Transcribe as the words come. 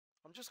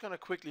I'm just going to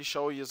quickly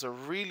show you a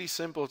really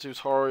simple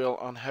tutorial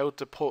on how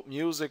to put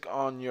music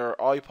on your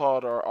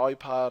iPod or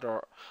iPad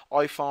or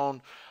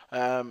iPhone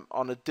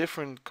on a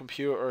different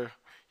computer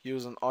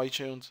using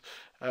iTunes.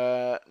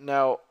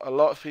 Now, a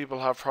lot of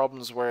people have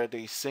problems where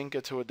they sync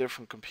it to a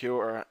different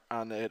computer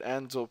and it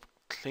ends up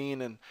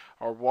cleaning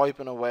or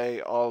wiping away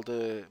all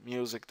the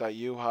music that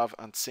you have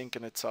and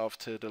syncing itself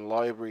to the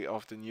library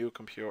of the new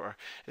computer.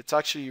 It's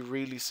actually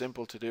really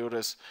simple to do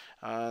this,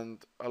 and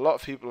a lot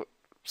of people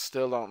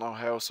still don't know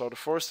how. So the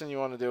first thing you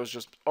want to do is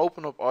just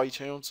open up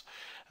iTunes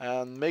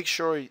and make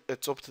sure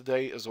it's up to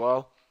date as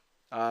well,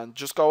 and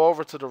just go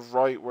over to the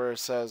right where it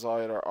says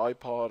either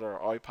iPod or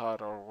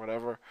iPad or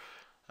whatever,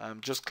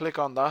 and just click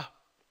on that,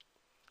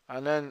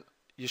 and then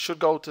you should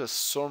go to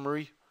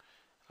summary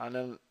and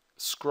then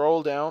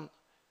scroll down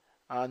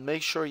and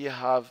make sure you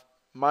have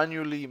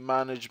manually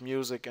manage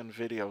music and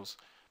videos.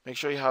 Make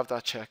sure you have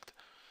that checked.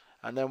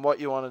 And then what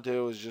you want to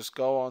do is just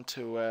go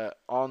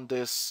on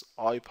this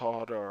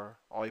iPod or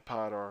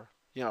iPad or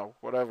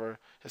whatever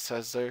it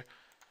says there.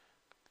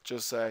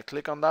 Just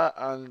click on that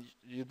and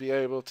you'll be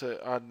able to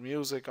add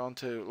music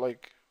onto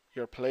like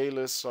your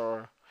playlists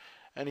or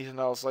anything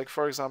else. Like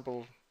for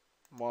example,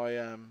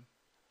 my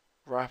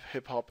rap,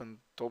 hip hop and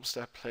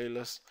dubstep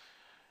playlist.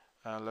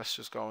 Let's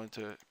just go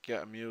into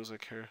get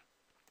music here.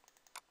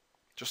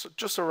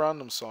 Just a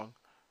random song.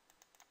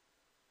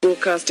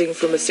 Broadcasting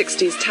from a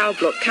 60s tower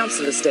block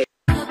council estate.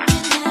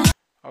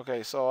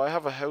 Okay, so I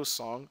have a house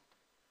song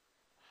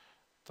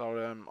that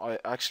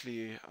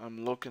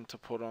I'm looking to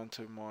put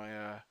onto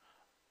my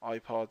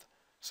iPod.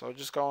 So I'll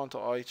just go onto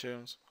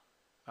iTunes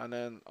and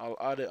then I'll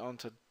add it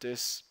onto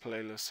this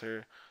playlist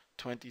here,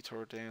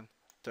 2013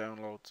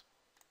 downloads.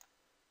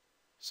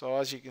 So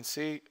as you can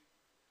see,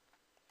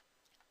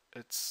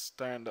 it's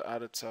starting to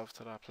add itself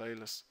to that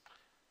playlist.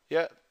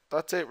 Yeah,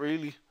 that's it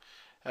really.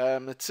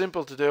 It's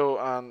simple to do,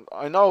 and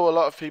I know a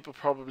lot of people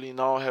probably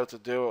know how to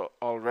do it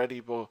already,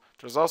 but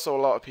there's also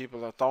a lot of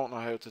people that don't know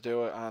how to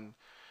do it,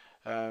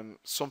 and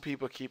some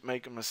people keep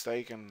making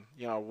mistakes and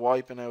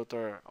wiping out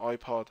their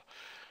iPod.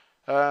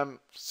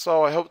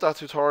 So I hope that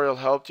tutorial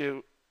helped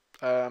you.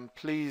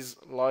 Please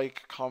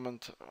like,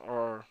 comment,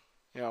 or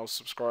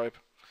subscribe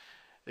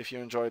if you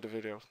enjoyed the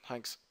video.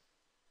 Thanks.